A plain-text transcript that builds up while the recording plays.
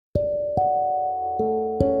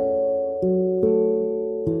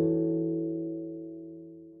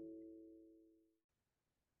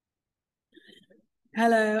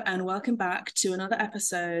Hello and welcome back to another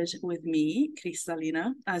episode with me,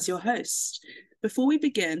 Kristalina, as your host. Before we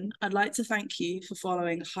begin, I'd like to thank you for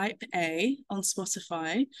following Hype A on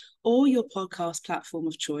Spotify or your podcast platform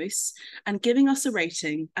of choice and giving us a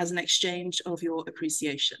rating as an exchange of your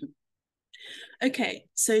appreciation. Okay,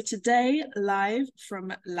 so today, live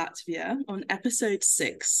from Latvia on episode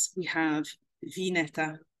 6, we have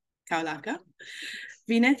Vineta Kaulača.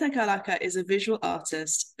 Vineta Kaulača is a visual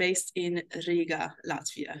artist based in Riga,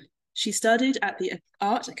 Latvia. She studied at the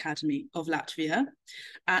Art Academy of Latvia,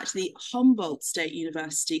 at the Humboldt State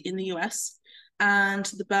University in the US, and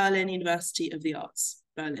the Berlin University of the Arts,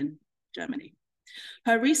 Berlin, Germany.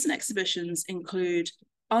 Her recent exhibitions include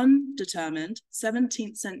Undetermined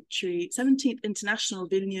 17th International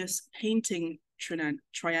Vilnius Painting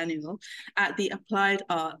Triennial at the Applied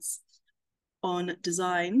Arts on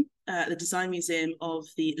Design, the Design Museum of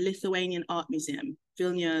the Lithuanian Art Museum,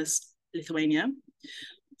 Vilnius, Lithuania.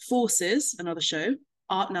 Forces, another show,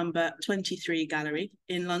 Art Number 23 Gallery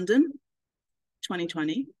in London,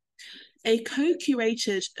 2020. A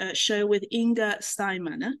co-curated show with Inga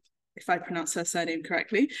Steinmann, if I pronounce her surname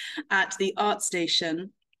correctly, at the Art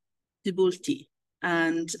Station Dubulti.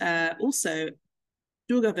 And also,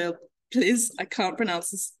 Dugaville, please, I can't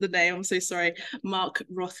pronounce the name, I'm so sorry, Mark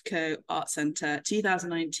Rothko Art Centre,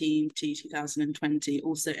 2019 to 2020,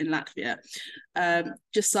 also in Latvia.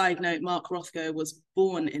 Just side note, Mark Rothko was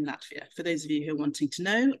born in Latvia, for those of you who are wanting to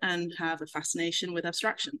know and have a fascination with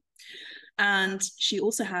abstraction. And she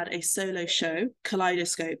also had a solo show,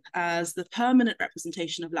 Kaleidoscope, as the permanent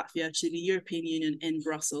representation of Latvia to the European Union in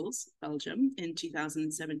Brussels, Belgium, in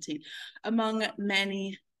 2017, among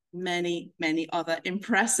many other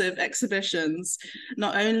impressive exhibitions.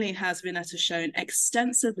 Not only has Vineta shown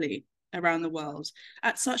extensively around the world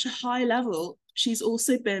at such a high level, she's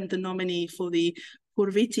also been the nominee for the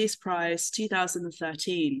Purvitis Prize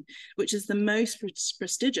 2013, which is the most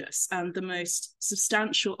prestigious and the most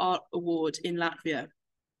substantial art award in Latvia,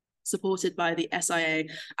 supported by the SIA,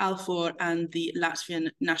 Alfor, and the Latvian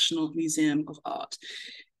National Museum of Art.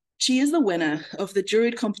 She is the winner of the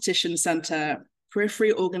Druid Competition Centre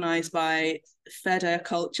Periphery, organised by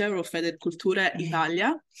Federculture or Federcultura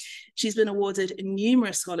Italia. She's been awarded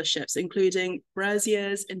numerous scholarships, including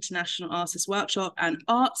Brazier's International Artist Workshop and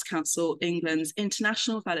Arts Council England's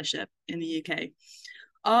International Fellowship in the UK,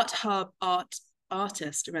 Art Hub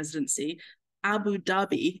Artist Residency, Abu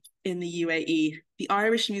Dhabi in the UAE, the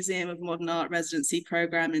Irish Museum of Modern Art Residency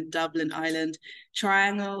Programme in Dublin, Ireland,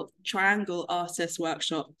 Triangle Artist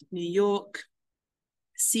Workshop, New York,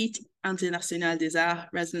 Site International des Arts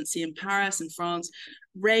Residency in Paris and France,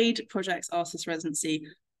 RAID Projects Artist Residency,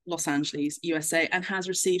 Los Angeles, USA, and has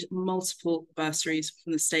received multiple bursaries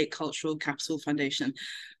from the State Cultural Capital Foundation.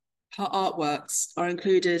 Her artworks are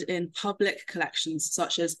included in public collections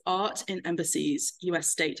such as Art in Embassies, US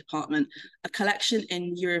State Department, a collection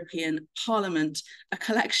in European Parliament, a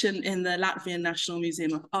collection in the Latvian National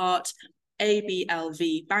Museum of Art,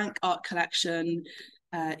 ABLV Bank Art Collection,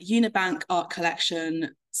 Unibank Art Collection,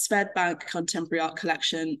 Swedbank Contemporary Art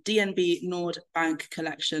Collection, DNB Nord Bank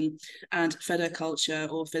Collection, and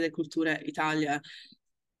Federculture or Federcultura Italia.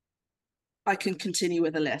 I can continue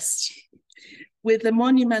with a list. With the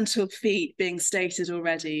monumental feat being stated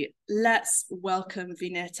already, let's welcome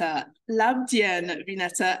Vineta. Labdien,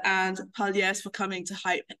 Vineta, and Paldies for coming to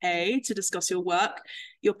Hype A to discuss your work,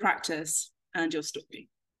 your practice, and your story.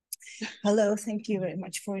 Hello, thank you very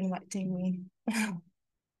much for inviting me.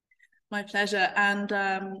 My pleasure. And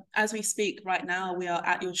as we speak right now, we are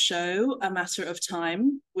at your show, A Matter of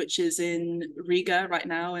Time, which is in Riga right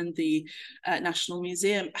now in the National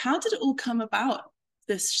Museum. How did it all come about,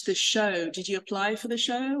 this show? Did you apply for the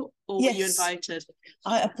show or Yes, were you invited?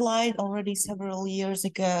 I applied already several years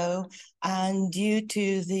ago, and due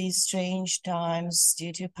to these strange times,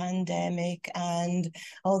 due to pandemic and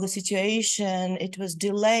all the situation, it was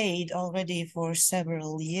delayed already for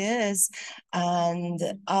several years. And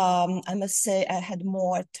I must say I had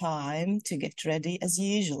more time to get ready as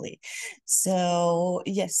usually. So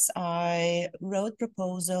yes, I wrote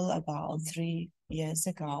proposal about 3 years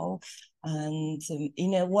ago. And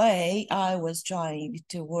in a way, I was trying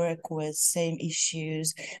to work with same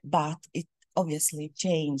issues, but it obviously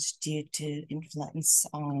changed due to influence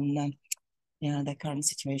on the current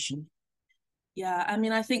situation. Yeah, I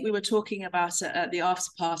mean, I think we were talking about it at the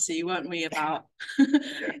after party, weren't we, about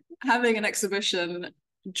having an exhibition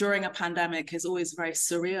during a pandemic is always a very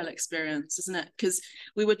surreal experience, isn't it? Because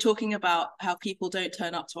we were talking about how people don't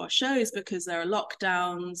turn up to our shows because there are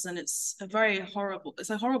lockdowns, and it's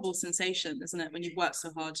a horrible sensation, isn't it, when you've worked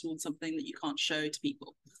so hard towards something that you can't show to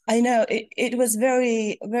people. I know it was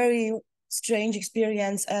very, very strange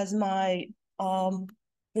experience as my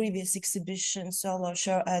previous exhibition solo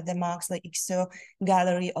show at the Marxley XO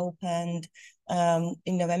gallery opened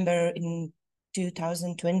in November in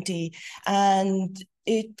 2020, and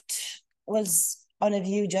it was on a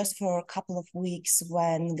view just for a couple of weeks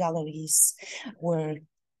when galleries were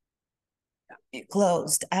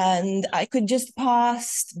closed, and I could just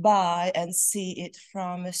pass by and see it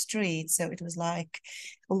from the street. So it was like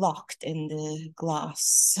locked in the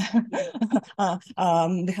glass,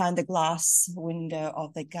 behind the glass window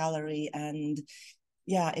of the gallery. And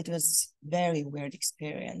yeah, it was very weird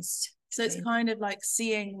experience. So it's kind of like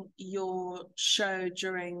seeing your show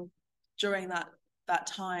during that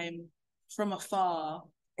time from afar,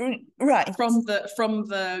 right? From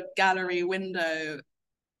the gallery window.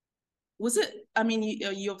 Was it? I mean,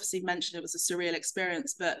 you obviously mentioned it was a surreal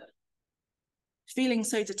experience, but feeling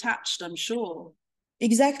so detached, I'm sure.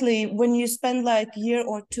 Exactly. When you spend like a year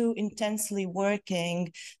or two intensely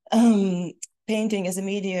working, painting as a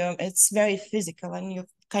medium, it's very physical, and you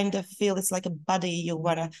kind of feel it's like a body you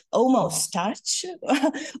want to almost touch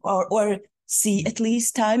or see at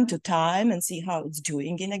least time to time and see how it's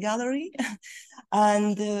doing in a gallery.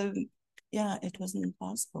 And yeah, it wasn't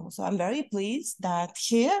impossible. So I'm very pleased that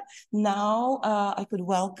here now I could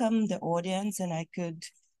welcome the audience, and I could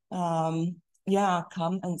yeah,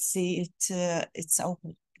 come and see it. It's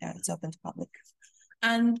open. Yeah, it's open to public.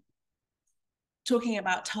 And talking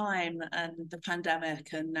about time and the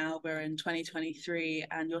pandemic, and now we're in 2023,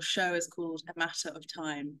 and your show is called A Matter of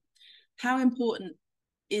Time. How important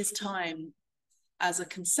is time as a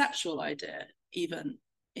conceptual idea, even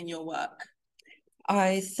in your work?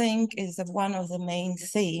 I think is one of the main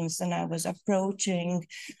themes, and I was approaching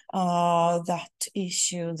that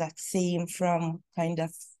issue, that theme from kind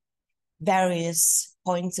of various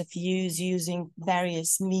points of views, using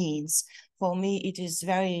various means. For me, it is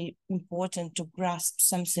very important to grasp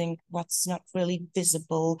something what's not really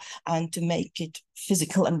visible and to make it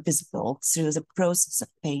physical and visible through the process of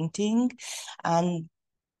painting. And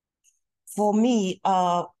for me,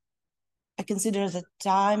 I consider that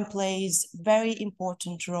time plays very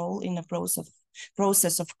important role in the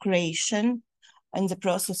process of creation and the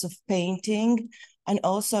process of painting, and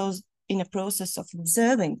also in a process of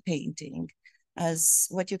observing painting, as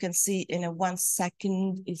what you can see in a 1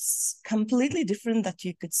 second is completely different that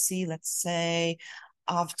you could see, let's say,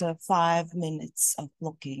 after 5 minutes of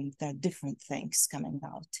looking. There are different things coming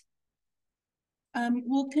out.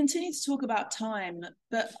 We'll continue to talk about time,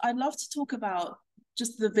 but I'd love to talk about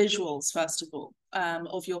just the visuals, first of all,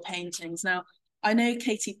 of your paintings. Now, I know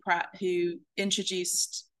Katie Pratt, who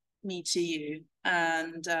introduced me to you,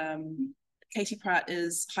 and Katie Pratt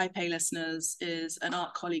is, Hype A listeners, is an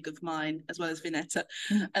art colleague of mine, as well as Vineta,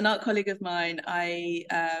 an art colleague of mine. I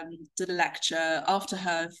did a lecture after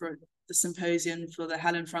her for the symposium for the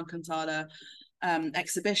Helen Frankenthaler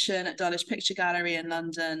exhibition at Dulwich Picture Gallery in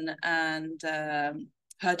London, and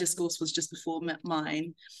her discourse was just before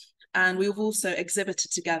mine. And we've also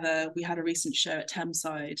exhibited together. We had a recent show at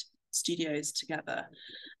Thameside Studios together.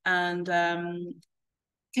 And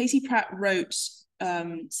Katie Pratt wrote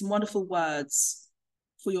some wonderful words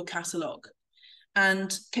for your catalogue.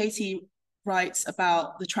 And Katie writes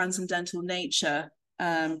about the transcendental nature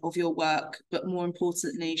of your work, but more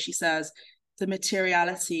importantly, she says, the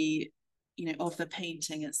materiality, of the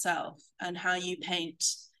painting itself, and how you paint,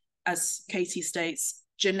 as Katie states,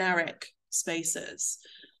 generic spaces.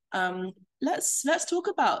 Let's talk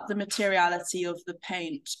about the materiality of the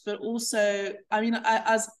paint, but also, I mean,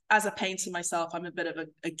 as a painter myself, I'm a bit of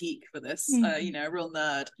a geek for this, a real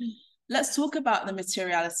nerd. Let's talk about the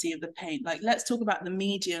materiality of the paint. Like, let's talk about the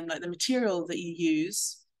medium, like the material that you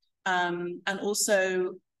use, and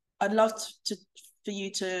also, I'd love for you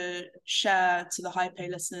to share to the Hype A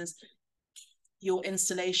listeners your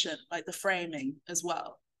installation, like the framing as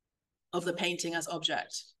well of the painting as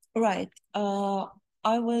object. Right.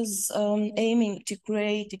 I was aiming to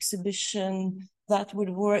create exhibition that would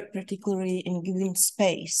work particularly in given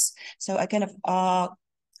space. So I kind of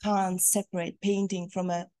can't separate painting from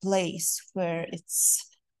a place where it's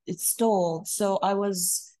stored. So I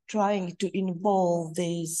was trying to involve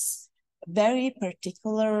this very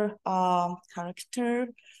particular character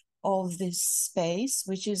of this space,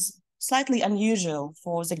 which is slightly unusual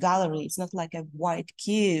for the gallery. It's not like a white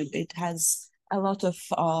cube. It has a lot of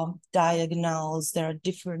diagonals. There are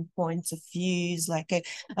different points of views.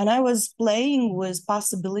 And I was playing with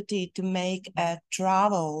possibility to make a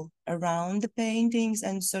travel around the paintings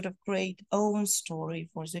and sort of create own story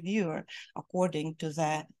for the viewer according to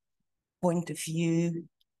the point of view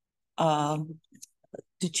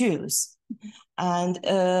to choose. And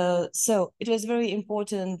so it was very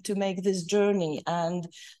important to make this journey. And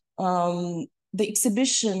the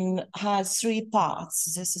exhibition has 3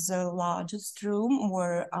 parts. This is the largest room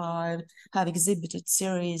where I have exhibited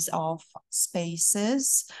series of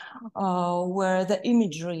spaces where the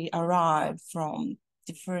imagery arrived from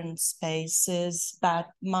different spaces, but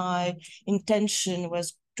my intention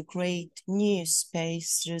was to create new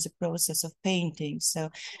space through the process of painting. So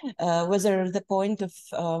whether the point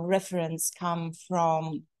of reference come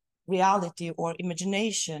from reality or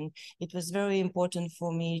imagination, it was very important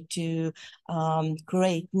for me to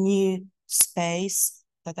create new space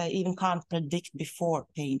that I even can't predict before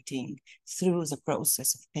painting through the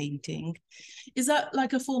process of painting. Is that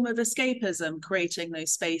like a form of escapism, creating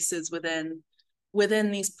those spaces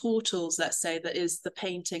within these portals, let's say, that is the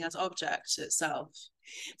painting as object itself?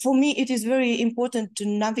 For me, it is very important to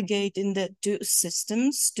navigate in the 2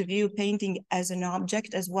 systems, to view painting as an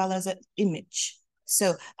object as well as an image.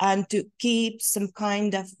 So, and to keep some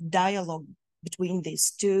kind of dialogue between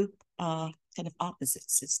these 2 kind of opposite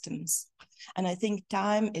systems. And I think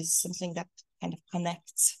time is something that kind of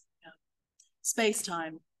connects. Yeah.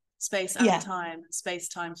 Space-time, space and time,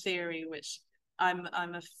 space-time theory, which I'm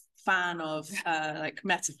a fan of, like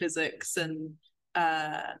metaphysics and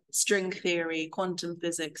string theory, quantum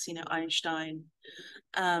physics, you know, Einstein.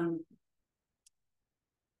 And,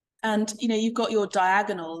 you know, you've got your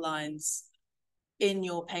diagonal lines in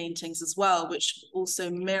your paintings as well, which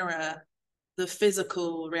also mirror the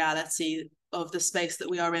physical reality of the space that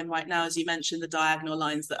we are in right now. As you mentioned, the diagonal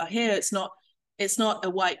lines that are here, it's not a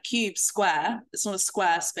white cube square. It's not a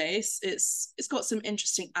square space. It's got some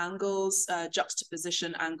interesting angles,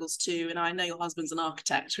 juxtaposition angles too. And I know your husband's an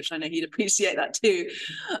architect, which I know he'd appreciate that too.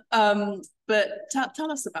 But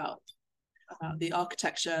tell us about the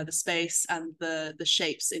architecture, the space, and the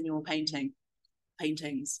shapes in your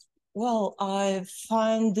paintings. Well, I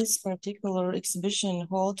find this particular exhibition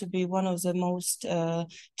hall to be one of the most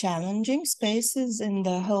challenging spaces in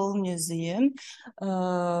the whole museum.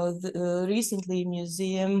 Recently,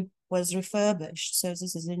 museum was refurbished, so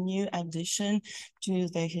this is a new addition to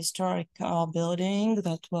the historic building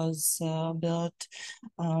that was built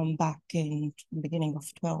back in the beginning of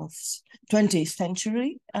 20th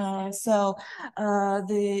century. So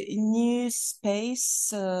the new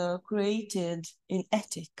space created in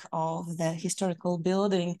attic of the historical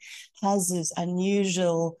building has this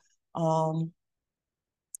unusual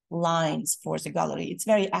lines for the gallery. It's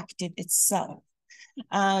very active itself.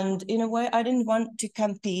 And in a way, I didn't want to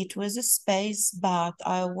compete with the space, but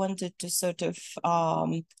I wanted to sort of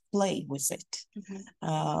play with it,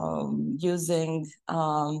 using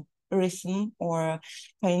rhythm or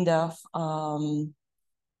kind of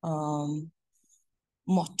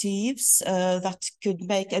motifs that could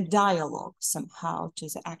make a dialogue somehow to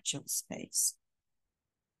the actual space.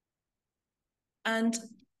 And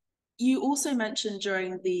you also mentioned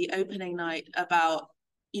during the opening night about,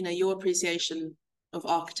 you know, your appreciation of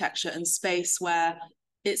architecture and space where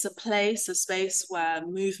it's a space where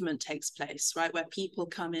movement takes place, right? Where people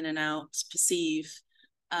come in and out, perceive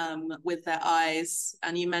with their eyes.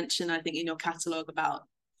 And you mentioned, I think, in your catalogue about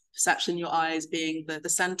perception, your eyes being the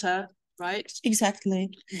center, right?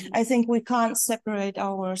 Exactly. I think we can't separate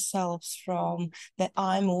ourselves from the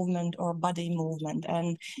eye movement or body movement.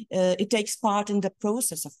 And it takes part in the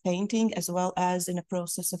process of painting as well as in the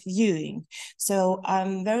process of viewing. So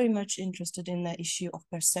I'm very much interested in the issue of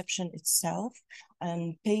perception itself.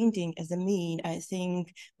 And painting as a mean, I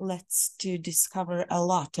think, lets to discover a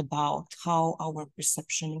lot about how our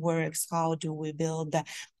perception works, how do we build the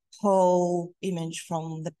whole image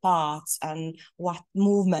from the parts and what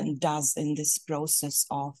movement does in this process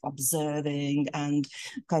of observing and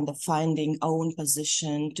kind of finding own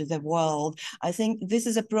position to the world. I think this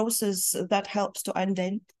is a process that helps to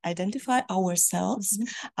identify ourselves.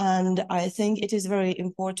 And I think it is very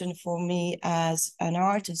important for me as an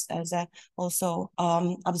artist, as a also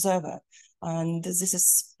observer. And this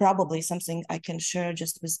is probably something I can share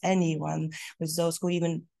just with anyone, with those who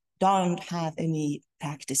even don't have any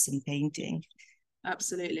practice in painting.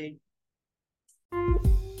 Absolutely.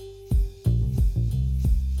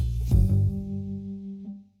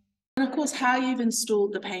 And of course, how you've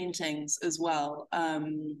installed the paintings as well.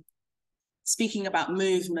 Speaking about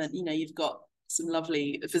movement, you know, you've got some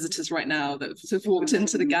lovely visitors right now that have walked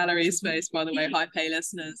into the gallery space, by the way, hi pay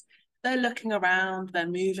listeners. They're looking around, they're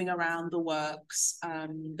moving around the works,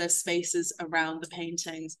 there's spaces around the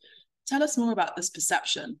paintings. Tell us more about this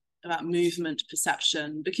perception, about movement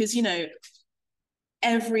perception, because, you know,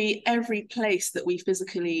 every place that we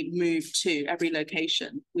physically move to, every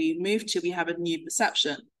location we move to, we have a new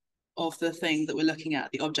perception. of the thing that we're looking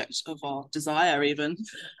at, the object of our desire even.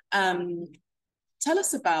 Tell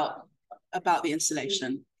us about the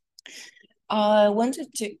installation. I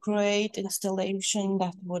wanted to create installation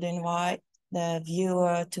that would invite the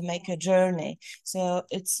viewer to make a journey. So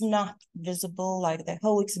it's not visible, like the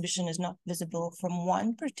whole exhibition is not visible from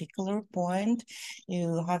one particular point.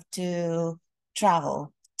 You have to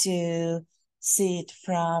travel to see it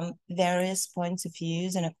from various points of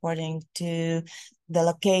views, and according to the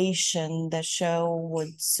location, the show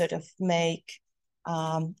would sort of make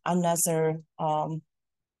another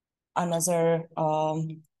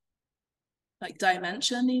like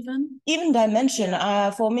dimension, even dimension.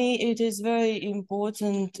 For me, it is very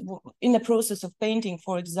important in the process of painting.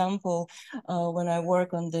 For example, when I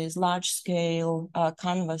work on these large scale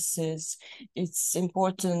canvases, it's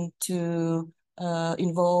important to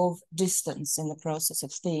involve distance in the process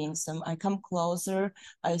of things. I come closer,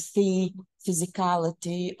 I see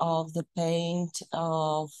physicality of the paint,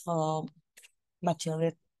 of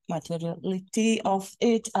materiality of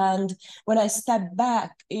it, and when I step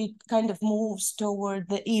back, it kind of moves toward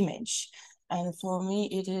the image. And for me,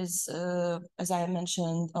 it is, as I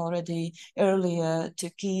mentioned already earlier, to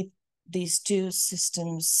keep these two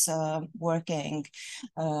systems working,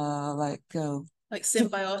 like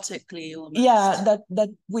symbiotically almost. Yeah, that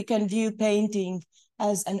we can view painting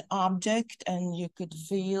as an object, and you could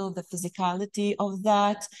feel the physicality of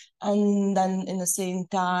that, and then in the same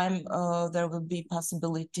time there will be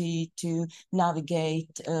possibility to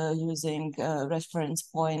navigate using a reference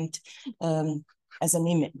point as an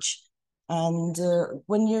image. And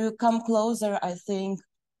when you come closer, I think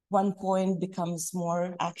one point becomes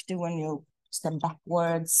more active when you step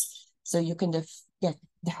backwards, so you kind of get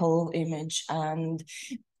the whole image. And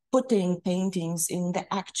putting paintings in the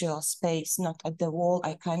actual space, not at the wall,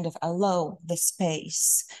 I kind of allow the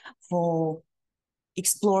space for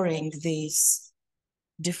exploring these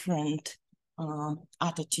different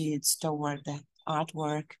attitudes toward the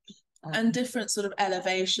artwork. And different sort of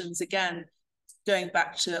elevations, again, going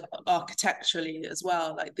back to architecturally as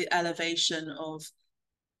well, like the elevation of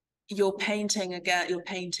your painting, again, your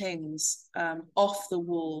paintings off the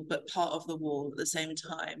wall, but part of the wall at the same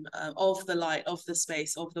time, of the light, of the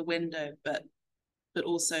space, of the window, but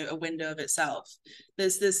also a window of itself.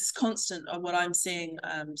 There's this constant, what I'm seeing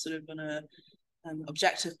sort of on a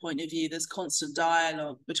objective point of view, there's constant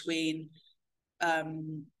dialogue between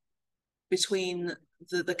the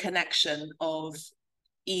connection of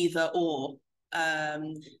either or.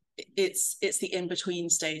 It's the in-between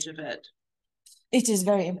stage of it. It is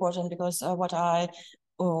very important, because what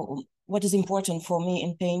is important for me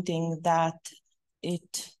in painting, that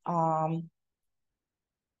it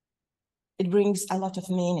brings a lot of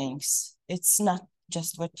meanings. It's not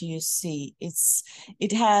just what you see.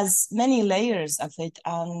 It has many layers of it,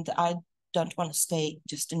 and I don't want to stay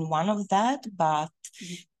just in one of that, but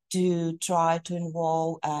to try to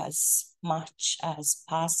involve as much as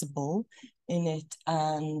possible in it.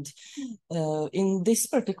 And in this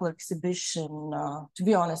particular exhibition, to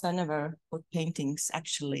be honest, I never put paintings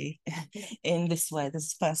actually in this way. This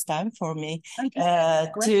is the first time for me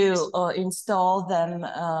to install them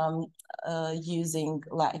using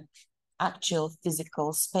like actual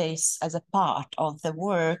physical space as a part of the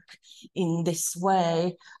work in this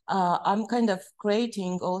way. I'm kind of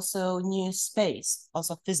creating also new space,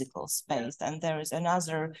 also physical space, and there is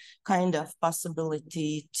another kind of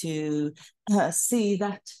possibility to see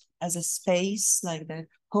that as a space, like the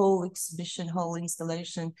whole exhibition, whole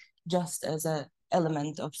installation, just as an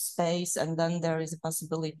element of space. And then there is a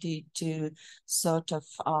possibility to sort of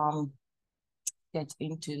get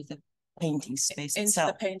into the painting space itself.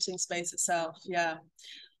 Into the painting space itself, yeah.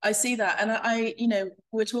 I see that. And I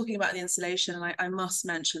we're talking about the installation, and I must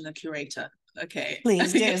mention the curator. Okay.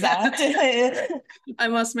 Please do that. I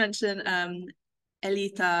must mention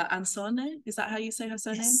Elita Ansone. Is that how you say her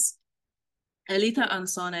surname? Yes. Elita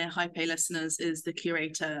Ansone, Hype listeners, is the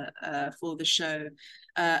curator for the show,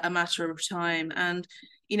 A Matter of Time. And,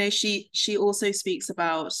 she also speaks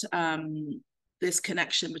about this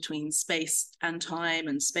connection between space and time,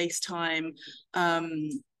 and space-time.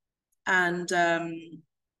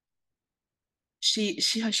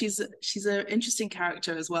 She's an interesting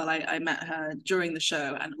character as well. I met her during the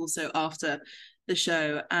show and also after the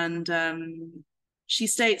show. And she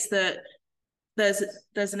states that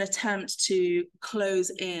there's an attempt to close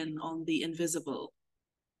in on the invisible.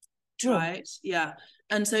 True. Right? Yeah.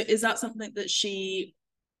 And so is that something that she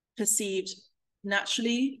perceived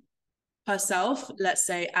naturally herself, let's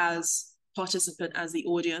say as participant, as the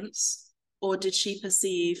audience, or did she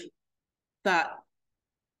perceive that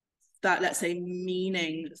let's say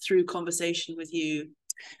meaning through conversation with you?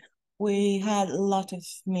 We had a lot of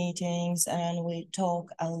meetings and we talk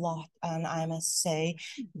a lot. And I must say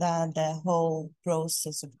that the whole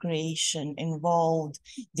process of creation involved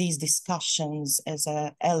these discussions as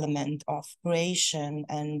an element of creation,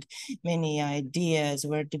 and many ideas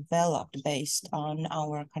were developed based on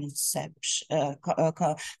our conversations.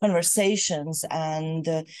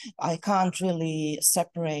 And I can't really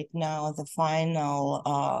separate now the final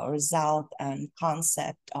result and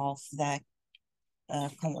concept of the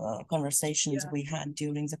conversations we had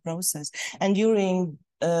during the process. And during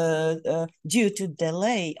due to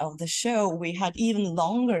delay of the show, we had even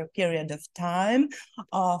longer period of time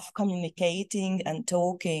of communicating and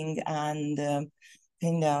talking and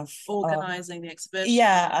kind of organizing the exhibition.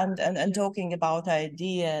 Yeah, and talking about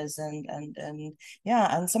ideas and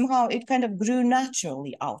yeah, and somehow it kind of grew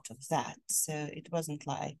naturally out of that. So it wasn't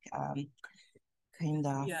like kind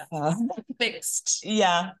of fixed.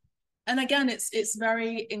 Yeah. And again, it's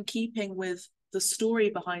very in keeping with the story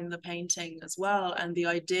behind the painting as well, and the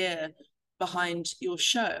idea behind your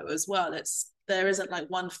show as well. There isn't like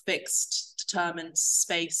one fixed, determined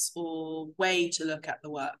space or way to look at the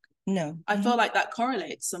work. No. I feel like that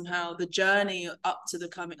correlates somehow the journey up to the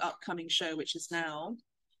upcoming show, which is now,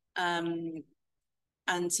 and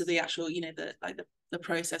to the actual, the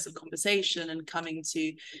process of conversation and coming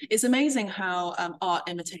to. It's amazing how art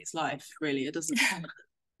imitates life. Really, it doesn't.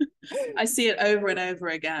 I see it over and over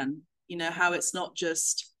again. How it's not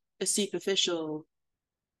just a superficial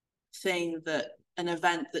thing, that an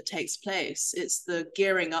event that takes place. It's the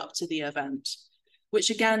gearing up to the event, which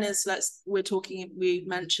again is we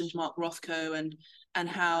mentioned Mark Rothko and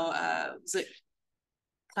how was it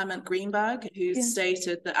Clement Greenberg, who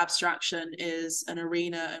stated that abstraction is an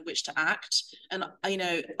arena in which to act. And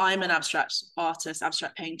I'm an abstract artist,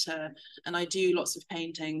 abstract painter, and I do lots of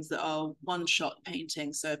paintings that are one-shot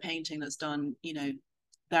paintings, so a painting that's done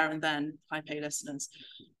there and then. High pay listeners.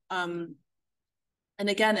 And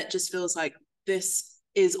again, it just feels like this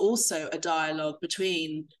is also a dialogue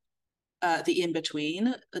between the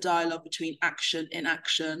in-between, a dialogue between action,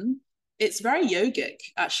 inaction. It's very yogic,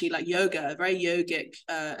 actually, like yoga, very yogic.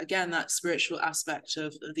 Again, that spiritual aspect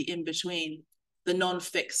of the in-between, the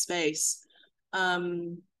non-fixed space,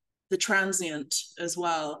 the transient as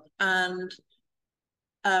well, and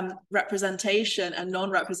representation and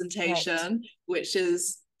non-representation, right, which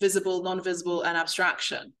is visible, non-visible, and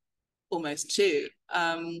abstraction, almost too.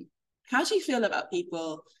 How do you feel about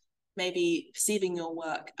people maybe perceiving your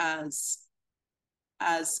work as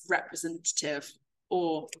representative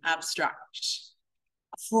or abstract?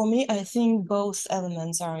 For me, I think both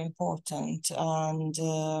elements are important, and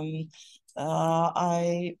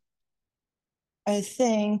I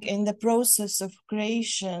think in the process of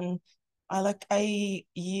creation, I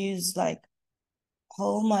use like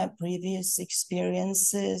all my previous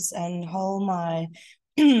experiences and all my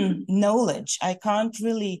knowledge. I can't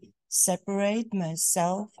really separate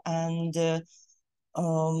myself, and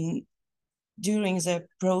during the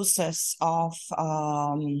process of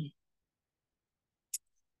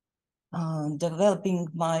developing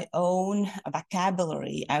my own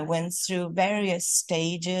vocabulary, I went through various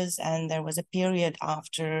stages, and there was a period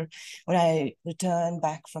after when I returned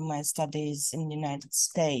back from my studies in the United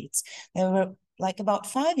States. There were like about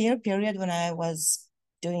 5-year period when I was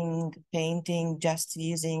doing painting just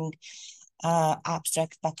using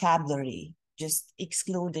abstract vocabulary, just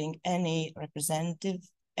excluding any representative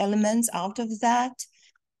elements out of that.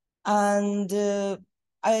 And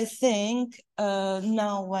I think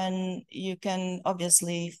now when you can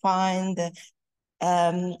obviously find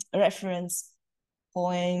the reference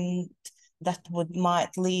point that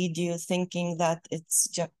might lead you thinking that it's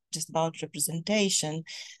just about representation,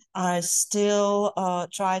 I still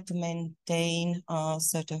try to maintain a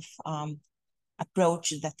sort of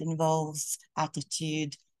approach that involves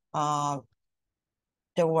attitude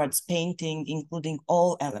towards painting, including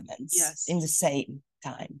all elements in the same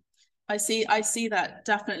time. I see that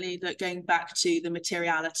definitely, that going back to the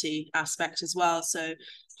materiality aspect as well. So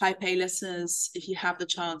high pay listeners, if you have the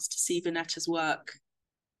chance to see Vineta's work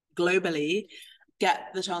globally, get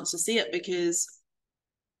the chance to see it, because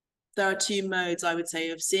there are two modes, I would say,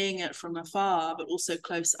 of seeing it from afar, but also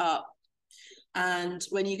close up. And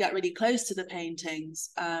when you get really close to the paintings,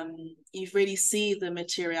 you really see the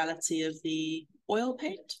materiality of the oil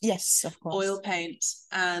paint. Yes, of course. Oil paint,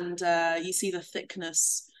 and you see the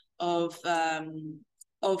thickness of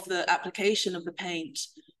the application of the paint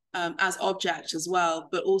as object as well,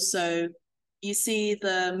 but also you see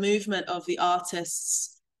the movement of the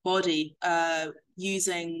artist's body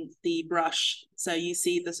using the brush. So you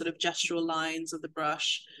see the sort of gestural lines of the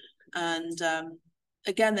brush, and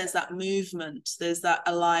again, there's that movement, there's that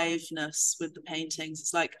aliveness with the paintings.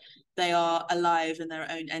 It's like they are alive in their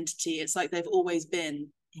own entity. It's like they've always been,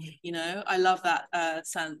 you know. I love that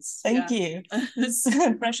sense. Thank you.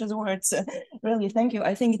 Precious words. Really, thank you.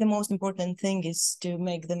 I think the most important thing is to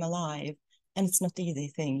make them alive, and it's not easy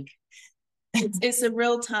thing. It's a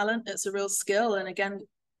real talent, it's a real skill. And again,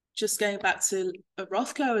 just going back to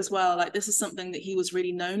Rothko as well, like this is something that he was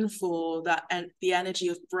really known for, that and the energy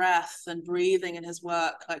of breath and breathing in his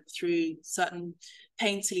work, like through certain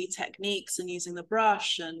painterly techniques and using the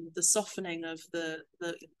brush and the softening of the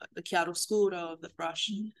chiaroscuro of the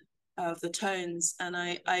brush, of the tones. And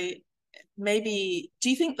I maybe, do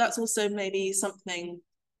you think that's also maybe something,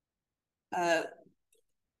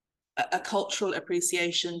 a cultural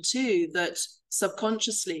appreciation too, that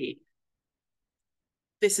subconsciously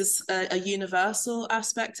this is a universal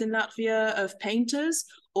aspect in Latvia of painters?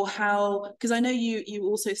 Or how, because I know you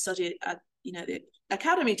also study at, you know, the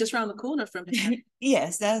academy just around the corner from here.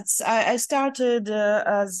 Yes, that's I started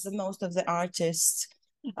as most of the artists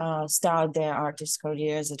start their artist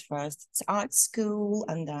careers. At first it's art school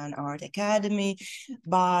and then art academy,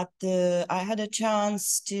 but I had a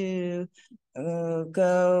chance to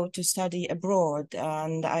go to study abroad,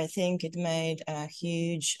 and I think it made a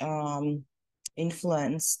huge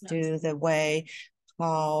influence to the way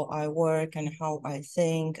how I work and how I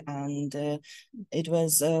think, and it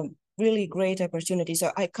was a really great opportunity.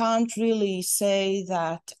 So I can't really say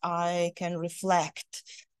that I can reflect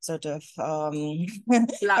sort of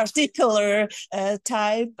particular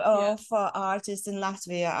type of artist in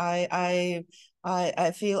Latvia.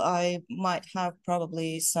 I feel I might have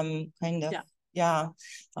probably some kind of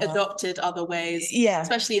adopted other ways,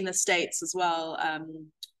 especially in the States as well.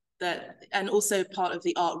 That, and also part of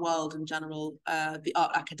the art world in general, the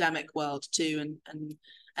art academic world too,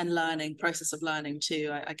 and learning, process of learning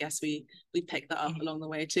too. I guess we picked that up along the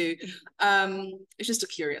way too. It's just a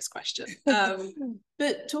curious question.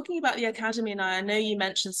 But talking about the academy now, I know you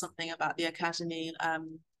mentioned something about the academy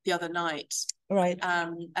the other night, right?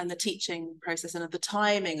 And the teaching process and the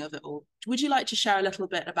timing of it all. Would you like to share a little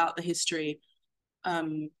bit about the history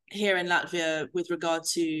here in Latvia with regard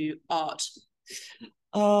to art?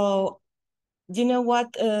 Oh, you know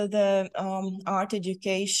what? The art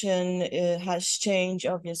education has changed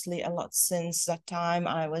obviously a lot since that time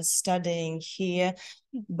I was studying here.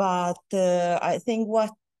 But I think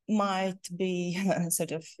what might be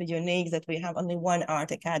sort of unique that we have only one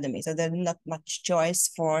art academy, so there's not much choice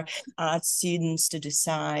for art students to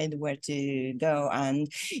decide where to go.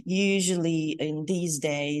 And usually in these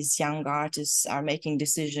days, young artists are making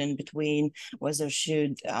decision between whether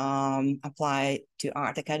should apply to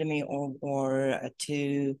art academy or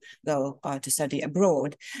to go to study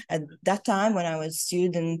abroad. At that time when I was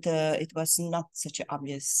student, it was not such an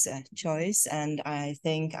obvious choice, and I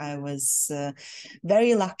think I was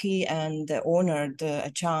very lucky and honored a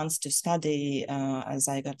chance to study, as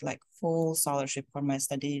I got like full scholarship for my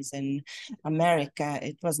studies in America.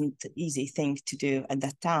 It wasn't an easy thing to do at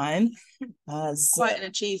that time. Quite an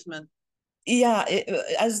achievement. Yeah,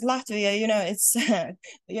 as Latvia, you know, it's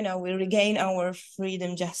you know, we regained our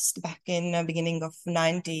freedom just back in the beginning of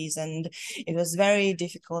 90s, and it was very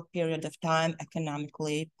difficult period of time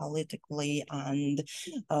economically, politically, and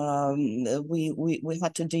we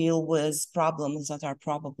had to deal with problems that are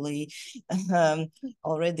probably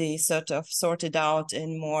already sort of sorted out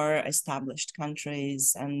in more established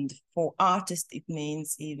countries. And for artists, it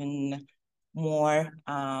means even more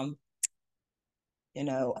you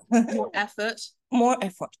know, more effort,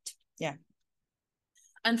 yeah.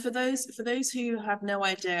 And for those who have no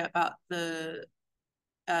idea about the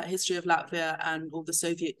history of Latvia and or the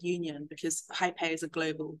Soviet Union, because Hype is a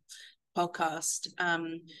global podcast,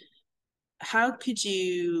 how could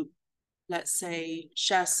you, let's say,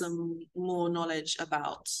 share some more knowledge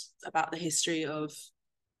about the history of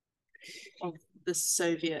the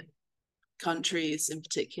Soviet countries in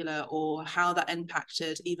particular, or how that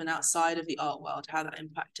impacted, even outside of the art world, how that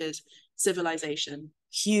impacted civilization?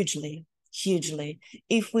 Hugely.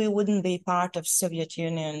 If we wouldn't be part of Soviet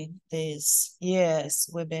Union these years,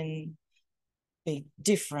 we've been a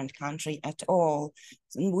different country at all.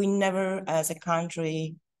 We never, as a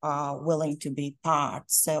country, are willing to be part.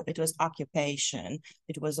 So it was occupation,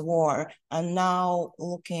 it was war. And now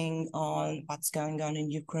looking on what's going on in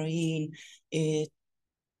Ukraine,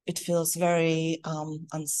 it feels very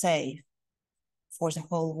unsafe for the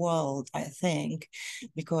whole world, I think,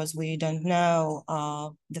 because we don't know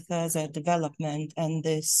the further development and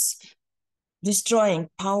this destroying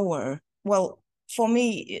power. Well, for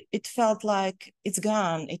me, it felt like it's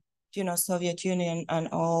gone. Soviet Union and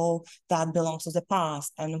all that belongs to the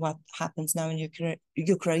past, and what happens now in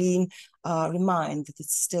Ukraine remind that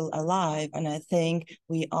it's still alive. And I think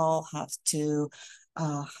we all have to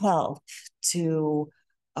help to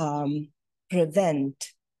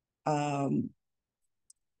prevent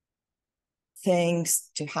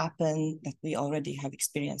things to happen that we already have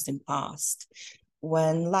experienced in past.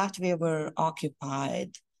 When Latvia were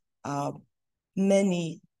occupied,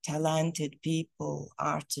 many talented people,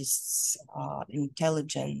 artists,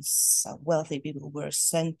 intelligence, wealthy people were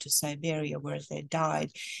sent to Siberia, where they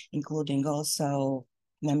died, including also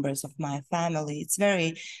members of my family. It's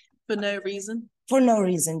very... For no reason? For no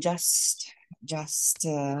reason, just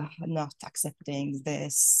not accepting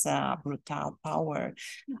this brutal power.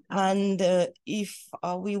 And if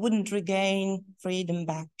we wouldn't regain freedom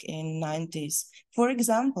back in 90s, for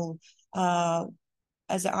example,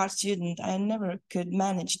 as an art student, I never could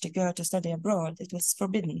manage to go to study abroad. It was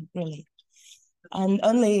forbidden, really. And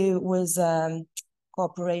only with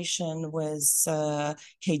cooperation with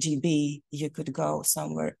KGB, you could go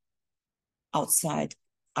somewhere outside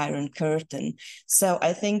Iron Curtain. So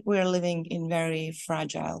I think we're living in very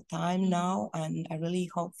fragile time now, and I really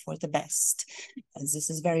hope for the best, as this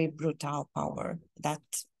is very brutal power that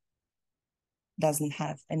doesn't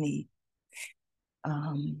have any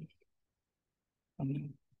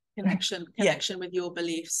connection with your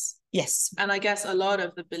beliefs. Yes. And I guess a lot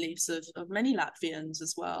of the beliefs of many Latvians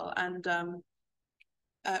as well, and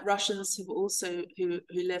Russians who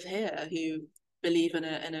live here, who believe in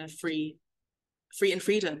a free and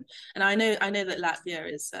freedom. And I know that Latvia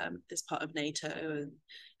is part of NATO,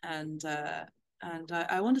 and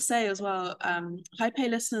I want to say as well, Hype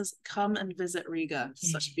listeners, come and visit Riga.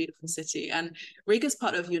 It's such a beautiful city, and Riga is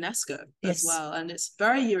part of UNESCO as well, and it's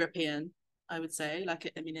very European, I would say.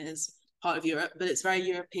 Like, I mean, it is part of Europe, but it's very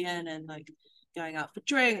European, and like going out for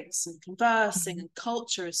drinks and conversing, and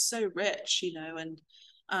culture is so rich, and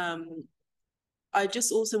I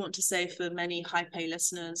just also want to say, for many Hype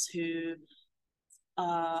listeners who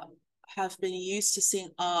have been used to seeing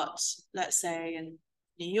art, let's say in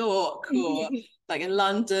New York or like in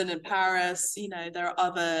London and Paris, there are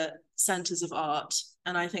other centers of art,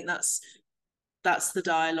 and I think that's the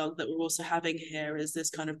dialogue that we're also having here, is this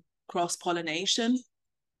kind of cross-pollination,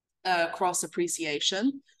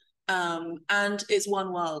 cross-appreciation, and it's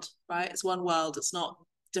one world, right? It's one world. It's not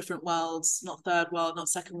different worlds, not third world, not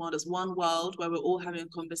second world. It's one world where we're all having a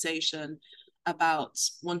conversation about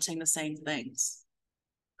wanting the same things,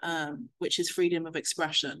 which is freedom of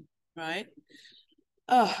expression, right?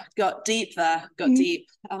 Oh, got deep there, deep,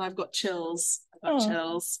 and I've got chills.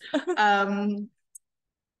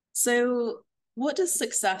 So what does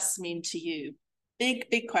success mean to you?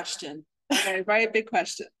 Big question. Okay, very big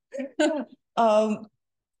question. To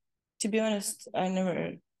be honest, I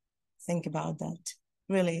never think about that,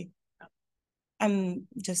 really. I'm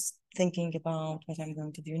just thinking about what I'm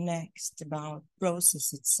going to do next, about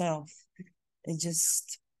process itself. I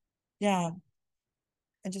just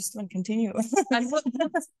want to continue. And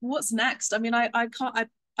what's next? I mean, I can't.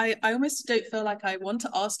 I almost don't feel like I want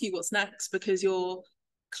to ask you what's next, because you're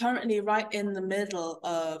currently right in the middle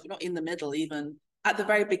of, not in the middle, even at the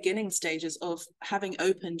very beginning stages of having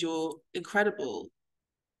opened your incredible,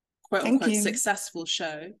 quote unquote, successful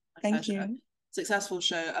show. Thank you. Successful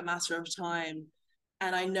show, A Matter of Time.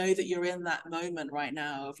 And I know that you're in that moment right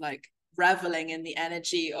now of like reveling in the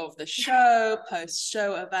energy of the show,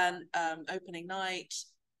 post-show event, opening night.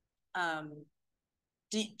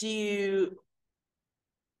 Do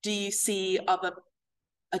you see other?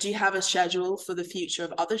 Do you have a schedule for the future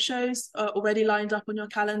of other shows already lined up on your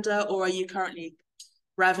calendar, or are you currently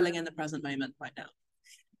reveling in the present moment right now?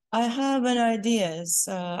 I have an ideas.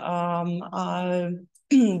 I've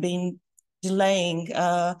been delaying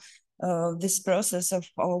this process of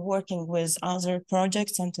working with other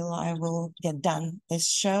projects until I will get done this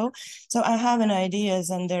show. So I have an ideas,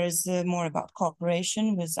 and there is more about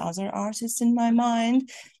cooperation with other artists in my mind.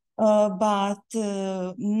 But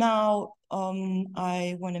now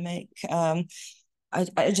I want to make, I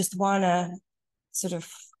just want to sort of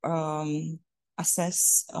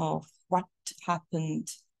assess of what happened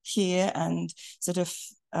here, and sort of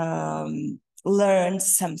learn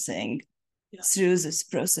something through this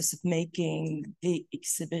process of making the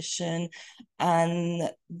exhibition,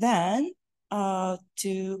 and then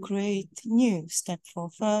to create new step for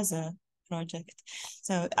further project.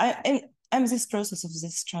 So I'm this process of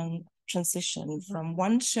this transition from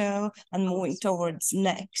one show and moving towards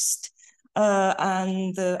next.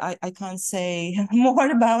 and I can't say more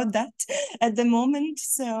about that at the moment.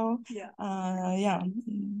 So yeah,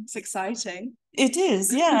 it's exciting. It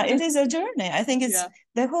is, yeah, it is a journey. I think it's Yeah.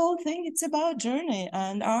 the whole thing. It's about journey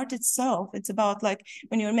and art itself. It's about like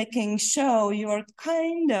when you're making show, you are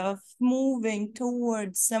kind of moving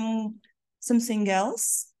towards something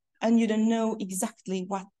else, and you don't know exactly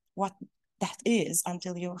what that is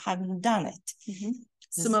until you haven't done it. Mm-hmm.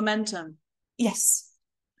 Some momentum. Yes.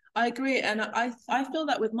 I agree, and I feel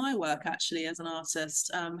that with my work actually as an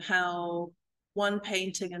artist, how one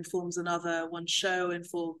painting informs another, one show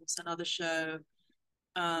informs another show.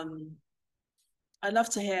 I'd love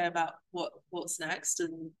to hear about what's next,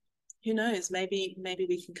 and who knows, maybe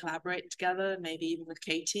we can collaborate together, maybe even with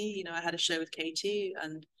Katie. You know, I had a show with Katie,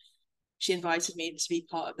 and she invited me to be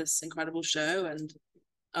part of this incredible show, and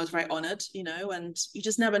I was very honored, you know, and you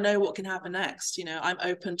just never know what can happen next. You know, I'm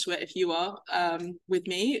open to it if you are with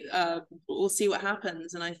me. We'll see what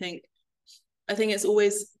happens. And I think it's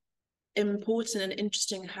always important and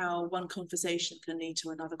interesting how one conversation can lead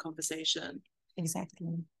to another conversation.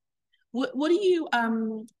 Exactly. What are you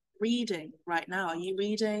reading right now? Are you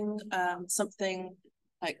reading something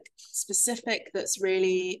like specific that's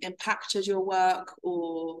really impacted your work,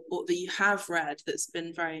 or that you have read that's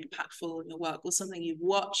been very impactful in your work, or something you've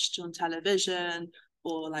watched on television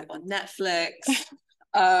or like on Netflix,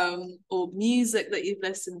 or music that you've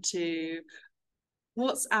listened to?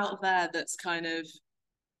 What's out there that's kind of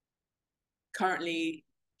currently,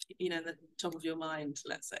 you know, the top of your mind,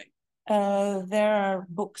 let's say? There are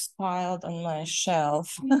books piled on my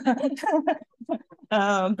shelf.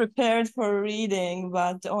 Prepared for reading,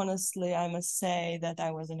 but honestly, I must say that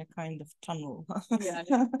I was in a kind of tunnel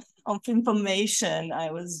of information. I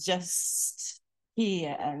was just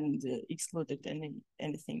here and excluded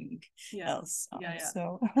anything else.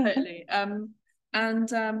 So totally. And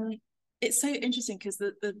it's so interesting because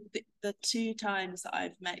the two times that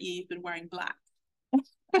I've met you, you've been wearing black.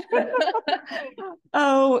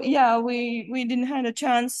 Oh yeah, we didn't have a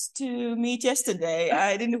chance to meet yesterday.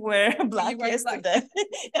 I didn't wear black yesterday.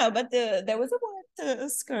 Yeah, but there was a white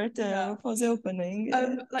skirt for the opening.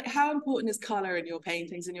 Like, how important is color in your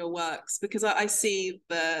paintings and your works? Because I see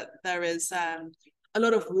that there is a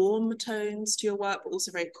lot of warm tones to your work, but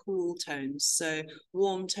also very cool tones. So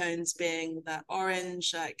warm tones being that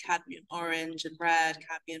orange, like cadmium orange, and red,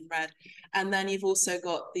 cadmium red, and then you've also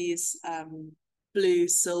got these blue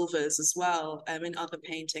silvers as well in other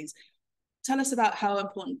paintings. Tell us about how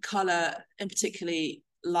important color, and particularly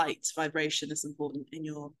light vibration, is important in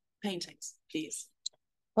your paintings, please.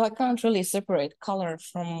 Well, I can't really separate color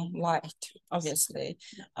from light, obviously.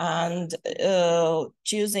 And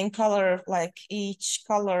choosing color, like each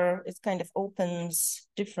color, it kind of opens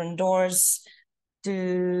different doors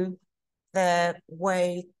to the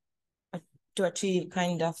way to achieve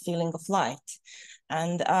kind of feeling of light.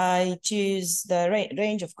 And I choose the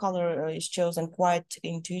range of color is chosen quite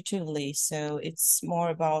intuitively. So it's more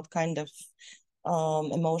about kind of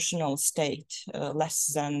emotional state,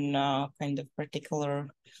 less than kind of particular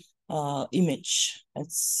image.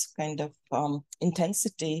 It's kind of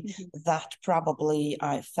intensity that probably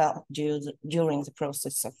I felt during the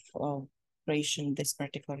process of creation this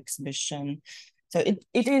particular exhibition. So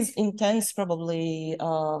it is intense, probably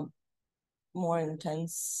more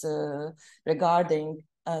intense regarding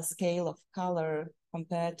a scale of color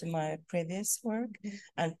compared to my previous work.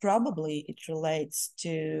 And probably it relates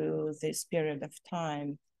to this period of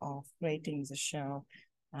time of creating the show,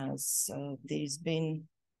 as there's been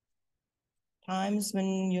times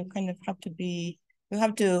when you kind of have to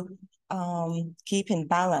keep in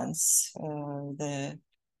balance the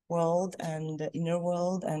world and the inner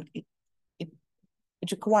world, and it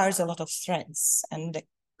requires a lot of strength, and the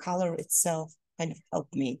color itself kind of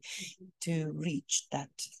helped me to reach that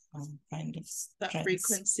kind of that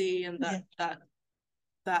frequency and that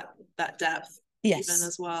depth, yes, even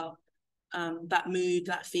as well, that mood,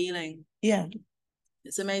 that feeling. Yeah,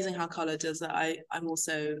 it's amazing how color does that. I'm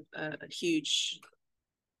also a huge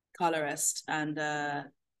colorist, and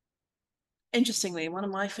interestingly, one of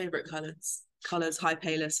my favorite colors, high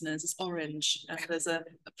pay listeners, is orange, and there's a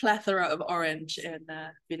plethora of orange in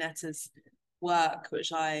Vineta's work,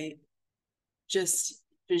 which I just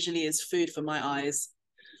visually is food for my eyes.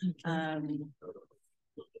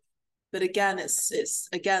 But again, it's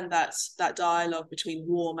again that dialogue between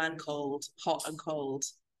warm and cold, hot and cold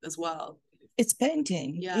as well. It's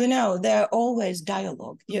painting, you know, there are always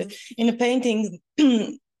dialogue. In a painting,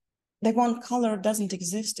 the one color doesn't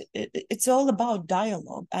exist. It's all about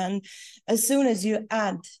dialogue. And as soon as you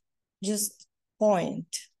add just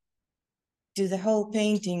point to the whole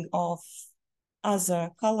painting of other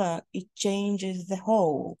color, it changes the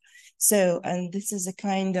whole. So, and this is a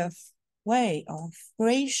kind of way of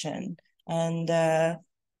creation and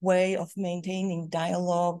way of maintaining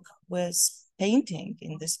dialogue with painting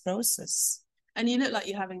in this process. And you look like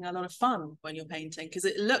you're having a lot of fun when you're painting, because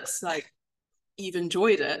it looks like you've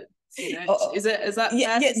enjoyed it. You know, is that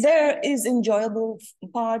yeah, there is enjoyable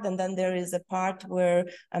part, and then there is a part where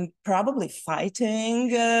I'm probably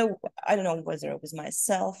fighting. I don't know whether it was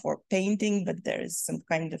myself or painting, but there is some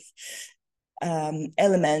kind of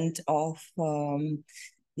element of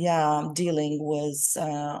dealing with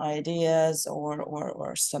ideas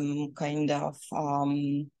or some kind of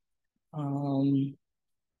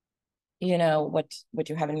you know, what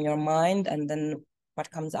you have in your mind and then what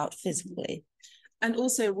comes out physically. And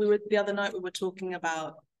also, the other night we were talking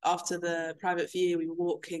about, after the private view, we were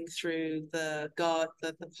walking through the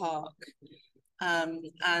park,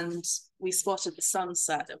 and we spotted the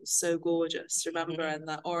sunset. It was so gorgeous, remember? And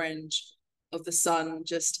that orange of the sun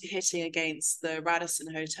just hitting against the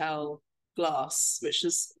Radisson Hotel glass, which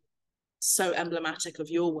is so emblematic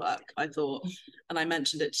of your work, I thought. And I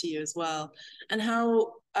mentioned it to you as well. And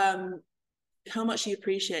how much you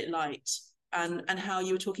appreciate light, and how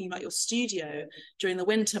you were talking about your studio during the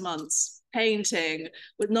winter months, painting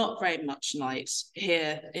with not very much light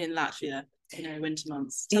here in Latvia, you know, winter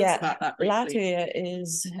months. Tell us about that briefly. Latvia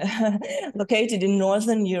is located in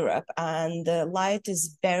Northern Europe, and light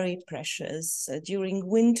is very precious. During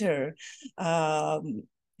winter,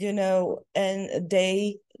 you know, and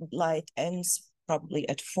daylight ends probably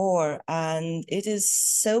at 4, and it is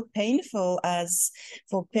so painful, as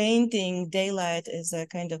for painting daylight is a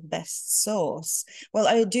kind of best source. Well,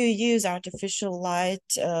 I do use artificial light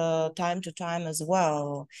time to time as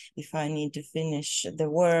well if I need to finish the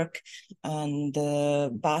work, and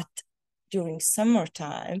but during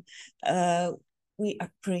summertime we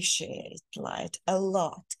appreciate light a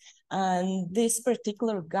lot. And this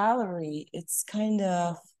particular gallery, it's kind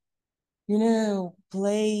of, you know,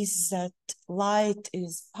 place that light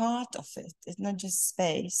is part of it. It's not just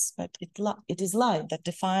space, but it is light that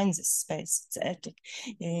defines the space. It's ethic.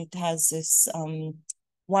 It has this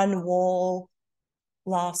one wall,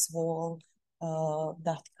 glass wall,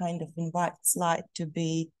 that kind of invites light to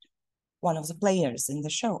be one of the players in the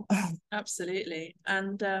show. Absolutely.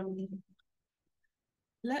 And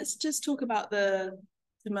let's just talk about the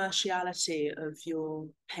commerciality of your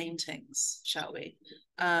paintings, shall we?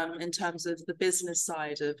 In terms of the business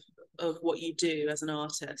side of what you do as an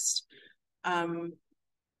artist.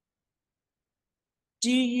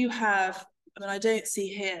 Do you have, I mean, I don't see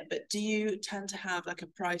here, but do you tend to have like a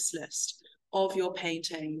price list of your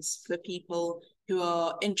paintings for people who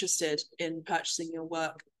are interested in purchasing your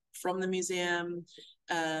work from the museum,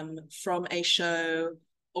 from a show,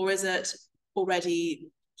 or is it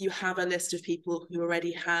already, you have a list of people who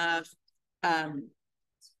already have,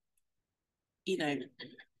 you know,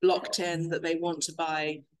 locked in that they want to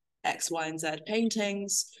buy X, Y, and Z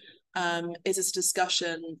paintings? Is this a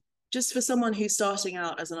discussion just for someone who's starting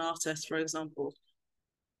out as an artist, for example?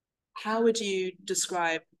 How would you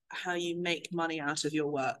describe how you make money out of your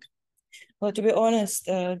work? Well, to be honest,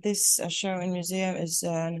 this show in museum is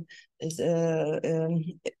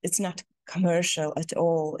it's not commercial at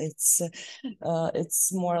all.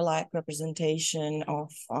 It's more like representation of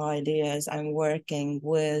ideas I'm working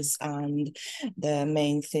with, and the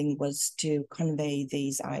main thing was to convey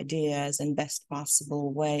these ideas in best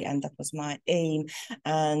possible way, and that was my aim.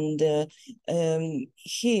 And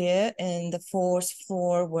here in the 4th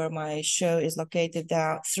floor where my show is located, there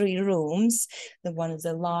are 3 rooms. The one is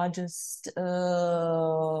the largest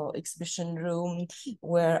exhibition room,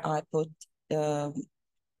 where I put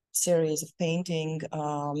series of painting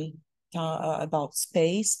about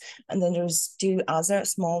space, and then there's 2 other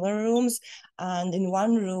smaller rooms, and in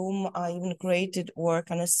one room I even created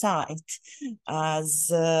work on a site, as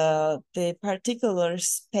the particular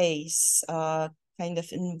space kind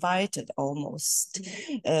of invited almost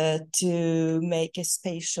to make a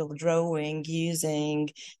spatial drawing using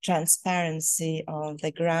transparency of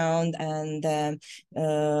the ground and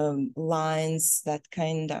lines that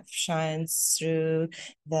kind of shines through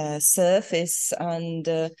the surface. And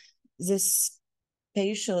this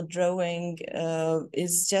spatial drawing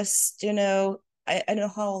is just, you know, I don't know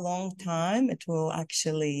how long time it will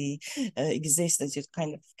actually exist, as you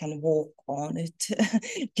kind of can walk on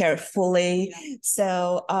it carefully. Yeah.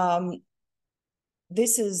 So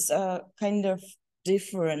this is kind of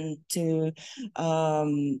different to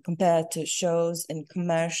compared to shows in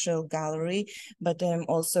commercial gallery, but I'm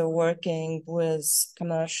also working with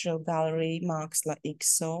commercial gallery marks like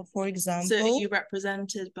IXO, for example. So are you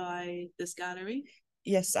represented by this gallery?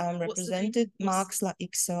 Yes, I'm represented Marks La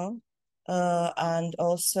Ixo. And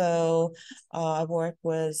also I work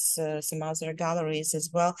with some other galleries as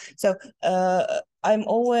well. So I'm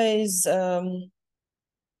always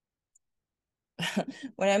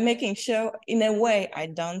when I'm making show, in a way, I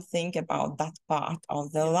don't think about that part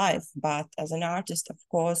of the life. But as an artist, of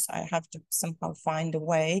course, I have to somehow find a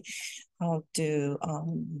way how to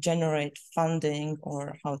generate funding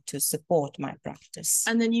or how to support my practice.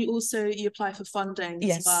 And then you apply for funding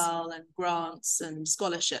as well, and grants and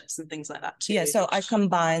scholarships and things like that too. Yeah, so I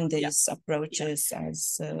combine these approaches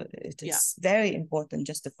as it is very important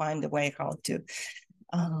just to find a way how to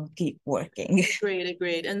keep working.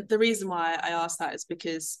 Agreed. And the reason why I asked that is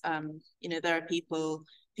because there are people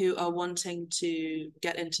who are wanting to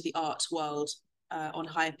get into the art world on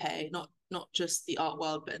high pay, not just the art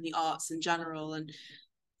world, but in the arts in general. And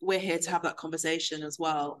we're here to have that conversation as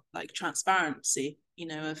well, like transparency,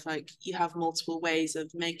 if like you have multiple ways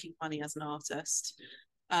of making money as an artist.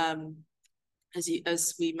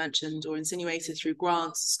 As we mentioned or insinuated, through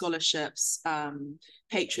grants, scholarships,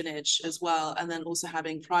 patronage as well, and then also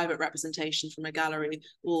having private representation from a gallery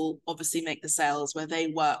will obviously make the sales where they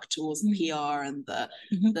work towards the PR and the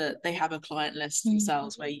they have a client list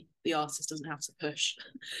themselves where the artist doesn't have to push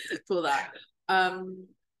for that.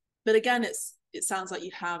 But again, it sounds like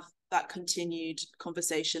you have that continued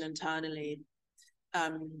conversation internally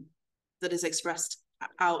that is expressed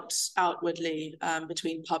outwardly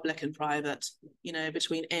between public and private,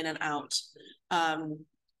 between in and out,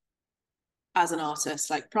 as an artist,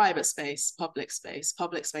 like private space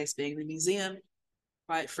being the museum,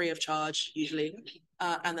 right, free of charge usually,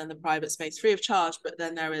 and then the private space free of charge, but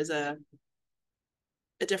then there is a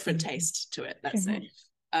different taste to it, let's say.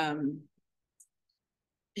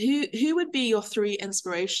 Who would be your 3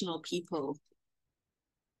 inspirational people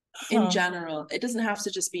in general? It doesn't have to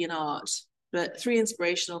just be in art, but 3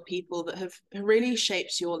 inspirational people that have really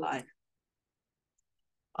shaped your life.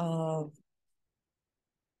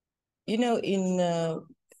 In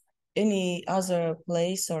any other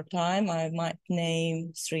place or time, I might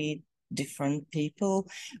name 3 different people,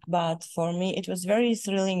 but for me, it was very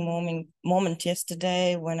thrilling moment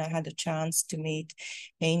yesterday when I had a chance to meet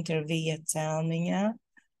painter Vineta.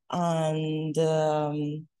 And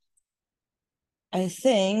I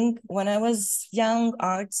think when I was young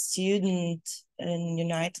art student in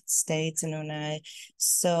United States, and when I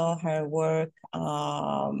saw her work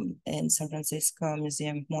in San Francisco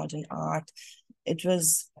Museum of Modern Art, it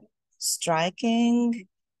was striking.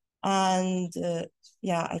 And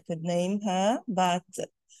I could name her, but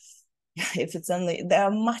if it's only, there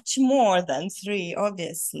are much more than 3,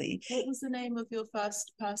 obviously. What was the name of your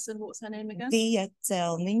first person? What's her name again?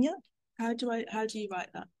 Vineta. How do you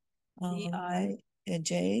write that?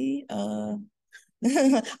 J. Well,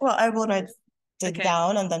 I will write it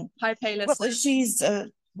down and then. High pay. Well, she's a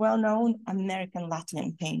well-known American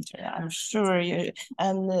Latvian painter. I'm sure you.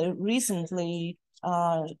 And recently,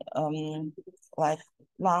 like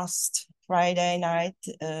last Friday night,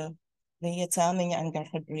 Vineta and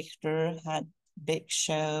Gerhard Richter had big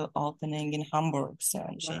show opening in Hamburg. So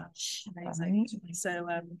amazing. So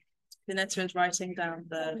Vineta is writing down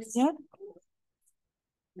the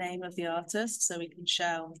name of the artist so we can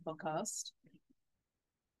share on the podcast.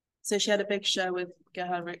 So she had a big show with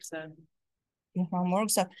Gerhard Richter in Hamburg.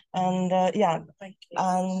 So, and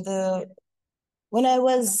and when I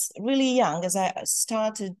was really young, as I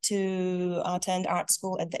started to attend art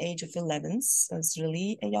school at the age of 11, so it's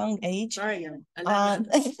really a young age. Very young.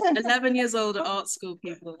 11 years old at art school,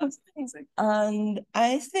 people. That's amazing. And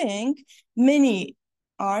I think many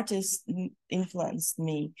artists influenced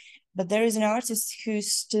me, but there is an artist who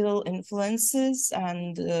still influences,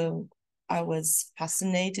 and I was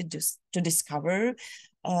fascinated just to discover.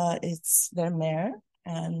 It's Vermeer.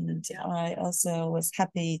 And I also was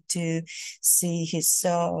happy to see his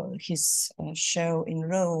show in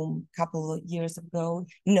Rome a couple of years ago,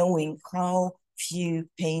 knowing how few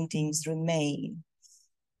paintings remain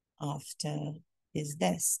after his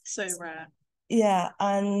death. So rare. Yeah,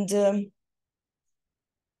 and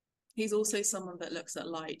he's also someone that looks at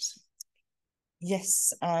light.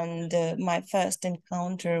 Yes, and my first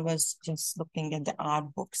encounter was just looking at the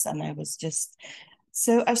art books, and I was just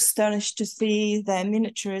so astonished to see the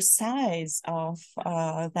miniature size of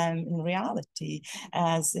them in reality,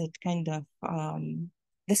 as it kind of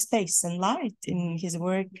the space and light in his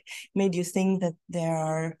work made you think that there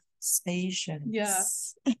are spacious. Yeah,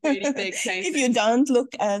 really big spaces. If you don't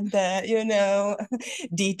look at the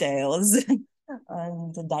details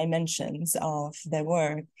and the dimensions of the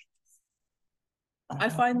work. I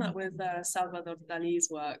find that with Salvador Dali's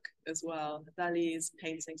work as well. Dali's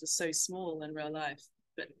paintings are so small in real life,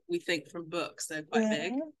 but we think from books they're quite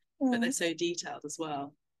big, but they're so detailed as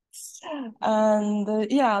well. And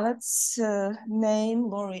let's name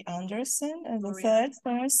Laurie Anderson as the third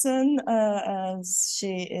person, as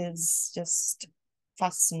she is just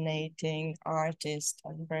fascinating artist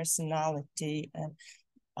and personality,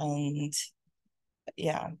 and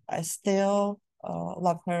yeah, I still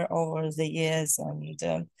love her over the years, and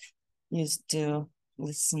used to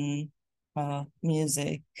listen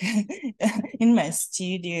music in my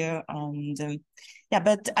studio, and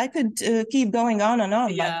but I could keep going on and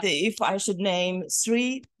on, but if I should name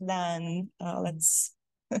three, then let's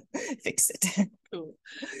fix it. Cool.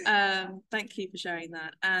 Thank you for sharing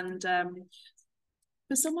that. And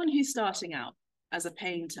for someone who's starting out as a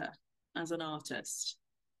painter, as an artist,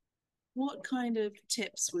 what kind of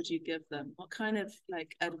tips would you give them? What kind of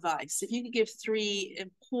like advice? If you could give three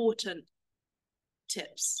important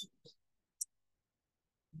tips.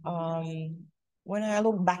 When I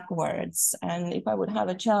look backwards, and if I would have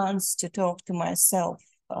a chance to talk to myself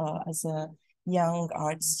as a young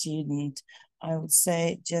art student, I would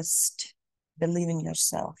say just believe in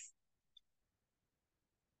yourself.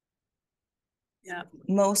 Yeah.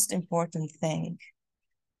 Most important thing,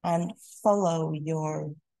 and follow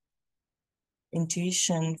your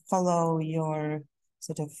intuition, follow your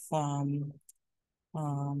sort of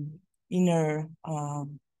inner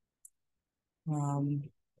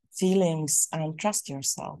feelings, and trust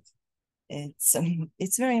yourself.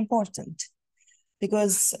 It's very important,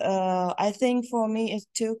 because I think for me it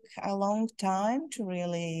took a long time to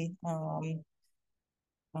really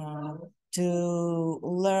to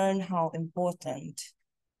learn how important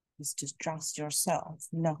is to trust yourself,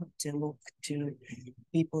 not to look to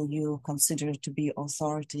people you consider to be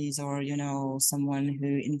authorities, or someone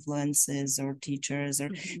who influences, or teachers, or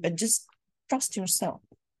but just trust yourself.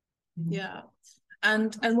 Yeah.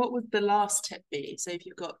 And what would the last tip be? So if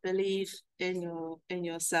you've got believe in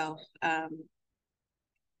yourself,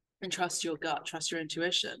 and trust your gut, trust your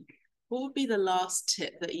intuition, what would be the last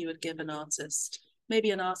tip that you would give an artist?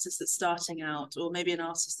 Maybe an artist that's starting out, or maybe an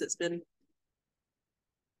artist that's been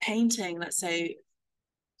painting, let's say,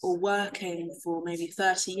 or working for maybe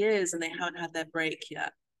 30 years and they haven't had their break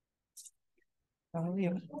yet. Oh,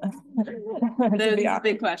 yeah. Those are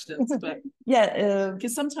big questions, but yeah,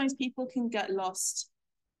 because sometimes people can get lost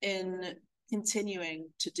in continuing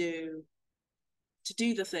to do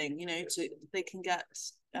the thing, they can get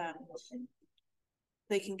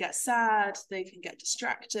sad, they can get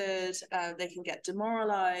distracted, they can get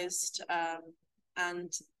demoralized,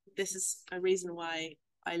 and this is a reason why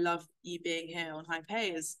I love you being here on High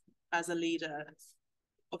Pay as a leader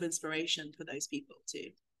of inspiration for those people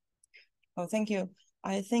too. Oh, thank you.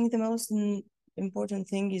 I think the most important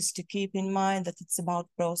thing is to keep in mind that it's about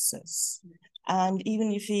process. And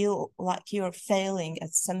even if you feel like you're failing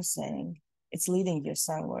at something, it's leading you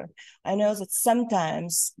somewhere. I know that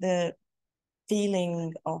sometimes the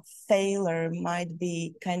feeling of failure might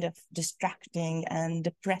be kind of distracting and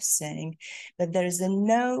depressing, but there is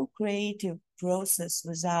no creative process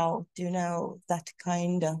without, that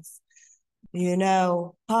kind of,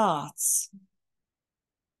 paths.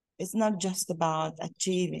 It's not just about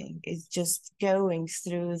achieving, it's just going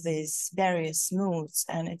through these various moods,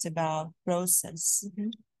 and it's about process.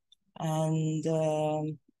 And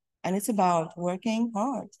it's about working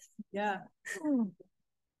hard. Yeah.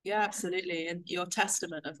 Yeah, absolutely. And you're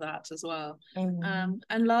testament of that as well.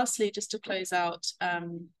 And lastly, just to close out,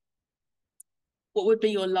 what would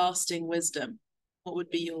be your lasting wisdom? What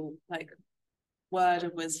would be your word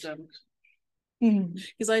of wisdom?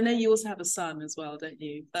 Because I know you also have a son as well, don't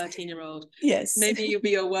you? 13-year-old. Yes. Maybe you'll be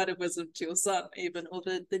your word of wisdom to your son, even, or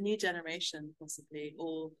the new generation possibly,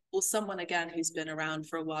 or someone again who's been around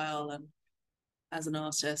for a while and as an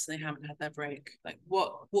artist and they haven't had their break.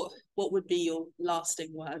 What would be your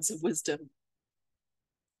lasting words of wisdom?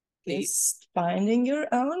 Please. Just finding your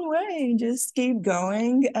own way. Just keep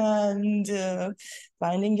going and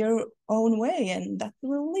finding your own way, and that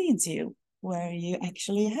will lead you where you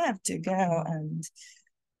actually have to go. And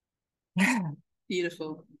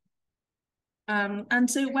beautiful. And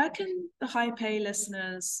so where can the High Pay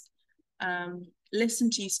listeners listen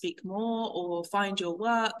to you speak more or find your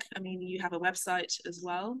work? I mean, you have a website as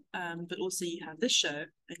well, but also you have this show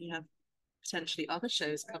and you have potentially other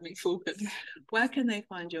shows coming forward. Where can they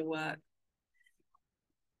find your work?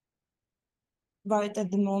 Right at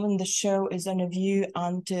the moment, the show is on a view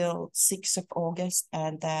until 6th of August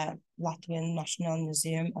at the Latvian National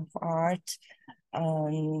Museum of Art.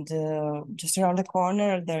 And just around the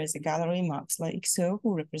corner, there is a gallery, Max Leixo,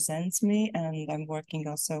 who represents me. And I'm working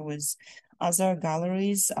also with other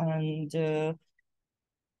galleries. And the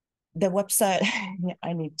website,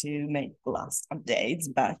 I need to make last updates.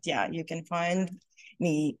 But yeah, you can find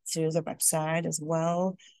me through the website as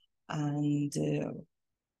well. And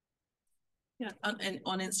yeah, and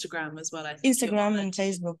on Instagram as well. I think Instagram and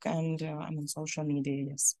Facebook, and I'm on social media,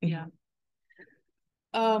 yes. Yeah.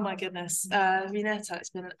 Oh my goodness. Vineta, it's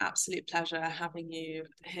been an absolute pleasure having you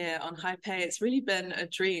here on High Pay. It's really been a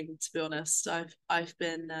dream, to be honest. I've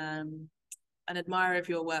been an admirer of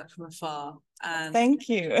your work from afar. And thank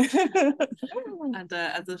you. and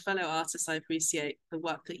as a fellow artist, I appreciate the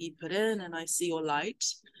work that you put in, and I see your light,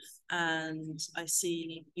 and I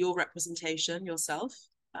see your representation yourself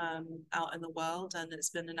out in the world. And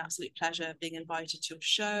it's been an absolute pleasure being invited to your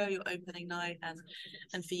show, your opening night,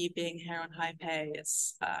 and for you being here on High Pay.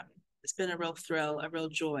 It's been a real thrill, a real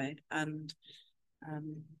joy, and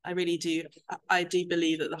I really do. I do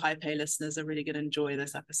believe that the High Pay listeners are really going to enjoy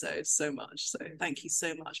this episode so much. So thank you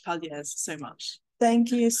so much, Paliers, so much.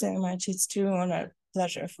 Thank you so much. It's true honor,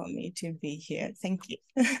 pleasure for me to be here. Thank you.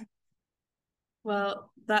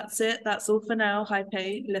 Well, that's it. That's all for now, High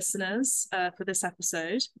Pay listeners, for this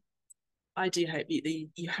episode. I do hope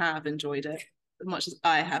you have enjoyed it as much as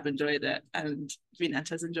I have enjoyed it, and Vineta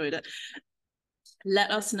has enjoyed it.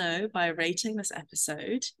 Let us know by rating this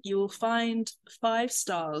episode. You will find 5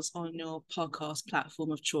 stars on your podcast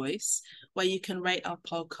platform of choice, where you can rate our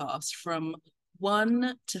podcast from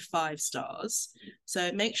 1 to 5 stars.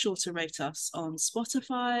 So make sure to rate us on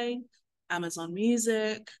Spotify, Amazon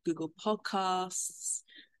Music, Google Podcasts,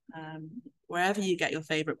 wherever you get your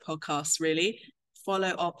favorite podcasts, really.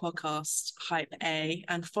 Follow our podcast, Hype A,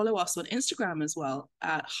 and follow us on Instagram as well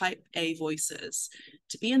at Hype A Voices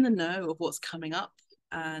to be in the know of what's coming up.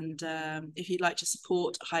 And if you'd like to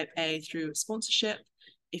support Hype A through sponsorship,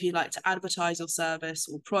 if you'd like to advertise your service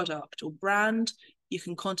or product or brand, you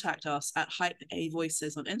can contact us at Hype A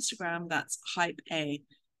Voices on Instagram. That's Hype A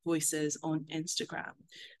Voices on Instagram.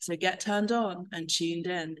 So get turned on and tuned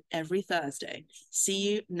in every Thursday.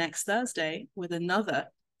 See you next Thursday with another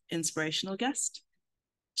inspirational guest.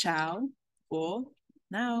 Ciao for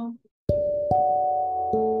now.